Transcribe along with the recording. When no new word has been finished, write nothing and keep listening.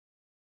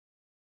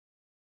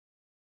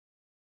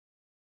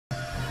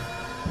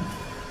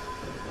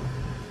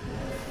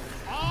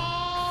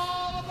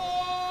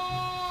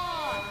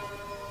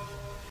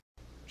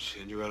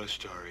Cinderella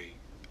story,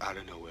 out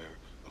of nowhere,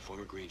 a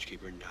former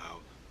greenskeeper now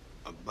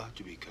about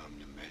to become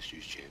the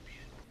Masters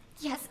champion.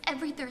 Yes,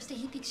 every Thursday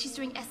he thinks she's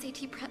doing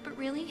SAT prep, but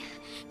really,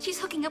 she's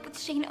hooking up with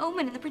Shane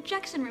Oman in the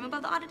projection room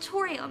above the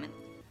auditorium. And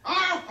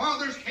our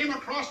fathers came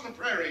across the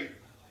prairie,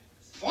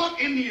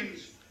 fought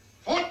Indians,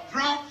 fought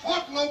drought,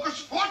 fought locusts,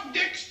 fought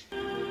dicks.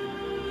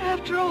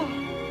 After all,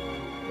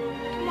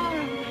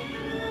 tomorrow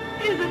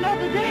is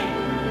another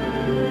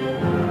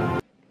day.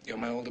 You're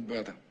my older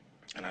brother,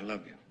 and I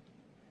love you.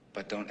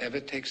 But don't ever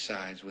take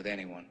sides with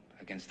anyone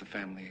against the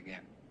family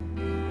again.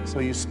 So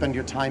you spend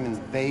your time in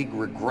vague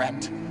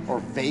regret or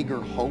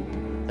vaguer hope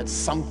that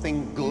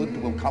something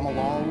good will come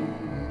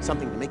along?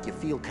 Something to make you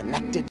feel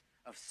connected?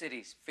 Of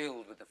cities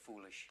filled with the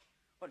foolish,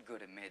 what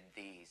good amid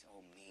these,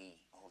 oh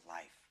me, oh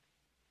life?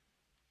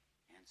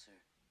 Answer,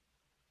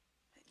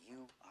 that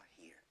you are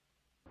here.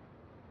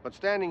 But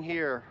standing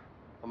here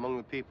among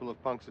the people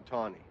of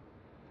Punxsutawney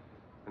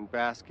and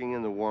basking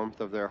in the warmth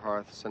of their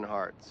hearths and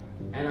hearts.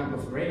 And I'm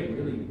afraid,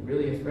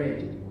 really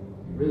afraid.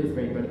 Really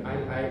afraid, but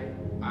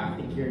I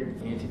think you're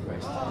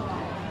Antichrist.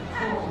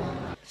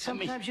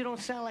 Sometimes you don't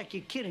sound like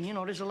you're kidding. You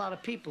know, there's a lot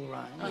of people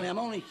around. Honey, I'm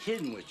only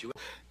kidding with you.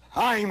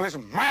 I'm as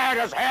mad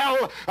as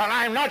hell, and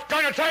I'm not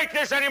gonna take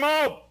this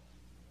anymore!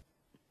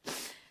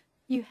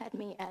 you had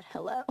me at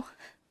hello.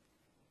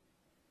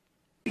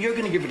 You're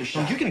gonna give it a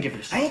shot. You're gonna give it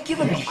a shot. I ain't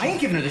giving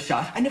it a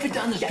shot. I never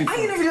done this before. I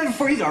ain't never done it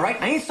before either, all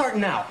right? I ain't starting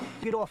now.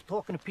 Get off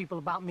talking to people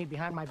about me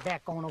behind my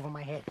back going over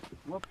my head.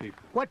 What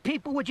people? What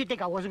people would you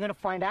think I wasn't gonna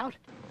find out?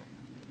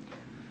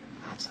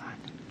 Outside.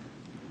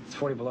 It's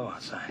 40 below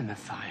outside. In the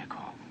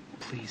Thiacal.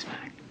 Please,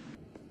 Mac.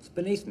 It's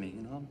beneath me,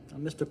 you know.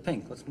 I'm Mr.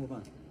 Pink. Let's move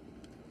on.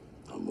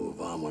 I'll move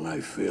on when I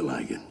feel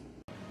like it.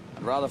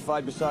 I'd rather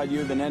fight beside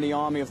you than any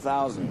army of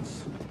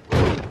thousands.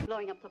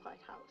 Blowing up the White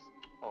House.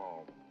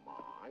 Oh, Ma,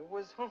 I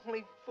was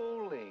only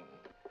fooling.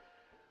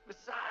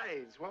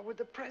 Besides, what would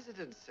the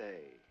president say?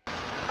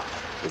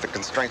 The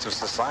constraints of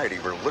society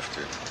were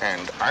lifted,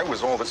 and I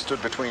was all that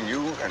stood between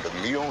you and a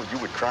meal. You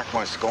would crack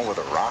my skull with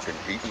a rock and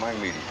eat my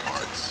meaty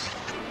parts.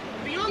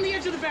 Beyond the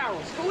edge of the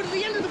barrels. Go to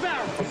the end of the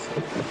barrels.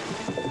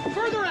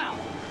 Further out.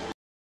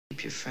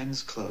 Keep your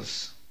friends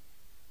close,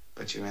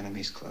 but your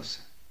enemies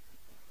closer.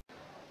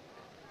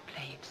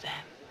 Play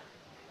them.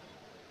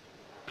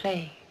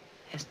 Play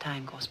as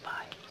time goes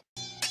by.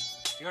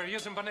 You're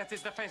using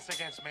Bonetti's defense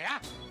against me, huh?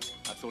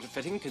 I thought it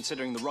fitting,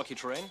 considering the rocky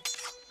terrain.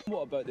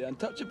 What about the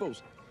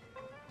Untouchables?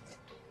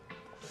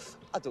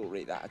 I don't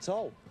rate that at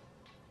all.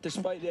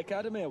 Despite the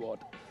Academy Award.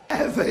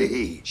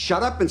 Effie!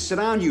 Shut up and sit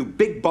down, you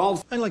big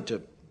bald... I'd like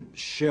to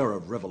share a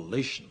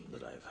revelation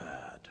that I've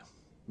had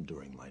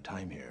during my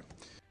time here.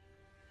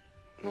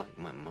 Like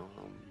my mom.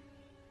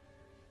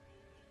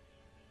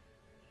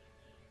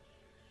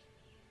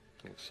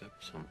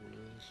 Except someone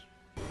else.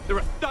 There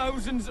are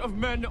thousands of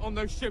men on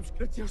those ships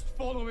that are just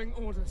following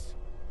orders.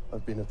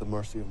 I've been at the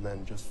mercy of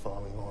men just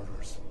following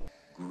orders.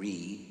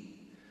 Greed,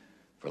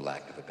 for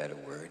lack of a better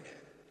word,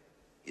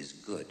 is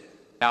good.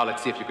 Now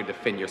let's see if you can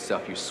defend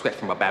yourself, you sweat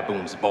from a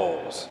baboon's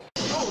balls.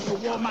 Oh, you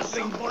war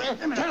muffling boy!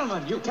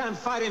 Gentlemen, you can't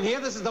fight in here.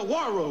 This is the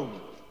war room.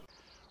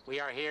 We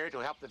are here to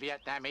help the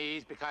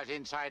Vietnamese because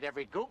inside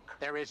every gook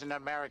there is an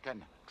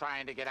American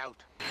trying to get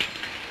out.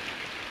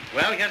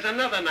 Well, here's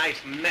another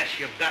nice mess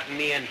you've gotten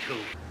me into.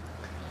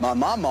 My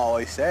mom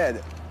always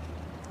said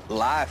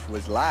life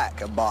was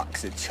like a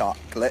box of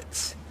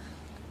chocolates.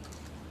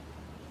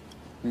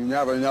 You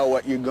never know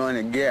what you're going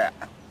to get.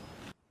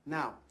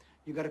 Now,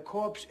 you got a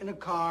corpse in a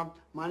car,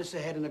 minus a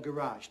head in a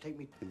garage. Take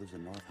me. He lives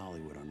in North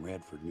Hollywood on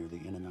Radford near the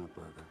In-N-Out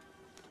Burger.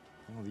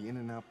 Oh, the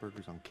In-N-Out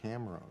Burger's on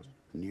Camrose.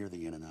 Near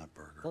the In-N-Out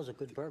Burger. Those are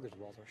good burgers,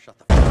 Walter. Shut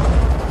the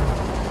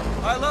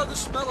f*** I love the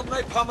smell of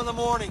napalm in the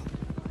morning.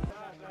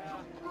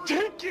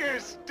 Take your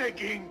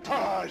stinking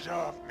paws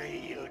off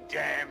me, you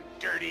damn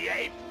dirty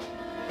ape!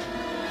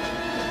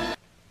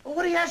 Well,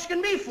 what are you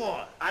asking me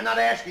for? I'm not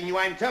asking you,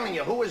 I'm telling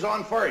you, who is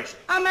on first?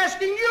 I'm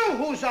asking you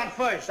who's on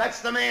first. That's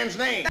the man's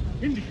name.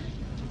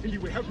 Indy,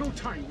 we have no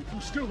time. If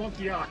you still want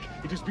the Ark,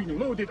 it is being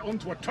loaded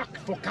onto a truck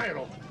for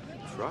Cairo.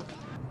 Truck?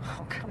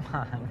 Oh, come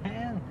on,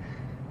 man.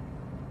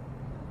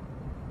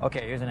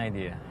 Okay, here's an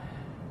idea.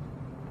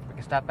 We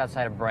can stop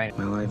outside of Brain.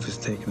 My life is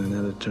taking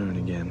another turn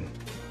again.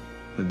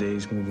 The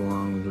days move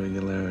along with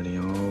regularity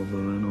over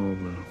and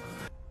over.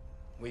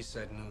 We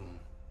said noon.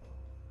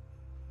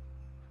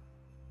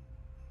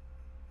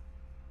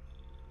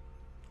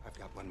 I've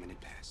got 1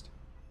 minute past.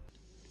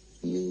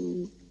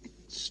 Few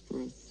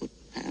extra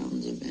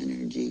foot-pounds of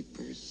energy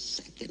per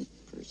second.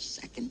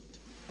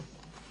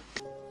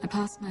 I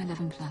passed my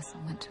 11 plus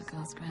and went to a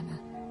girls' grammar.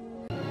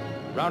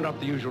 Round up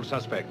the usual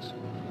suspects.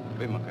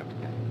 Only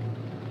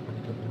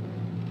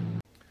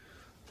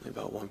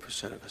about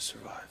 1% of us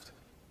survived.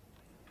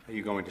 Are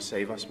you going to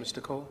save us,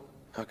 Mr. Cole?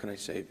 How can I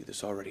save you?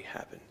 This already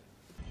happened.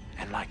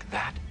 And like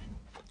that,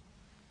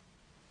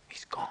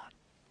 he's gone.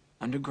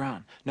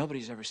 Underground.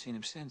 Nobody's ever seen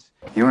him since.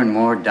 You're in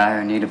more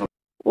dire need of a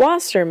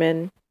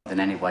Wasserman than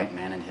any white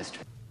man in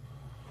history.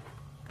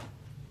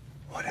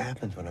 What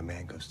happens when a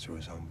man goes through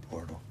his own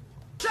portal?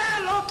 Say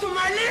hello to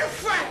my little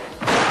friend!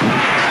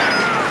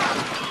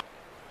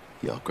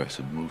 Your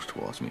aggressive moves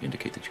towards me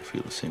indicate that you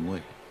feel the same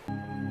way.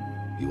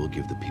 You will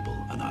give the people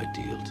an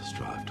ideal to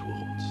strive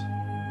towards.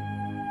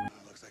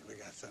 Looks like we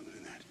got something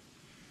in that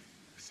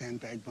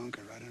sandbag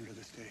bunker right under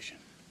the station.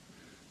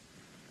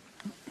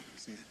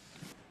 See it?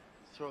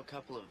 Throw a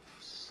couple of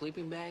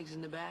sleeping bags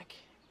in the back.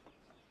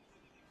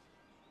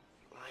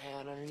 Lie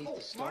out underneath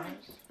the stars.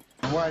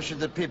 Why should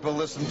the people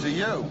listen to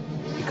you?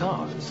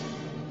 Because,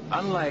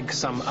 unlike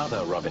some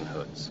other Robin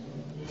Hoods,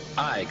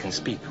 I can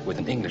speak with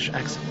an English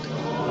accent.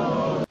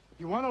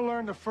 You want to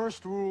learn the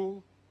first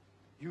rule?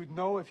 You'd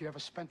know if you ever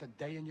spent a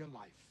day in your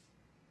life.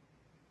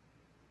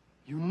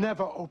 You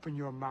never open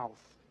your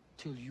mouth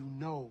till you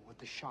know what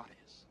the shot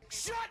is.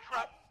 Shut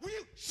up! Will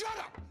you shut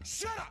up?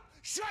 Shut up!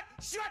 Shut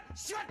up!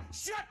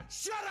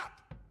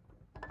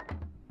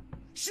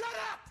 Shut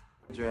up!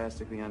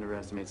 Drastically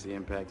underestimates the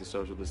impact of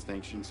social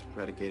distinctions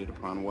predicated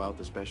upon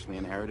wealth, especially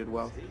inherited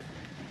wealth.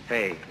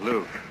 Hey,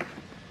 Luke.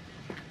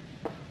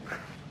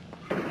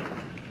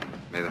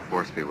 May the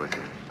force be with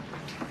you.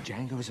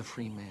 Django is a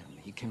free man.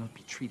 He cannot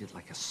be treated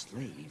like a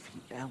slave.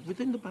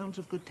 Within the bounds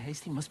of good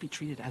taste, he must be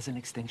treated as an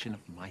extension of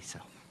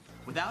myself.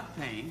 Without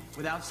pain,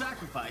 without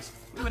sacrifice,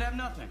 we would have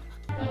nothing.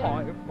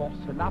 I've got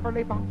a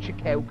lovely bunch of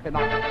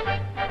coconuts.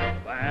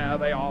 There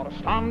they are,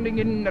 standing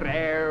in the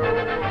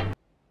air.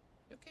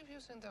 You keep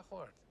using the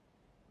word.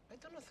 I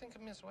do not think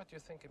it means what you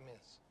think it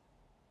means.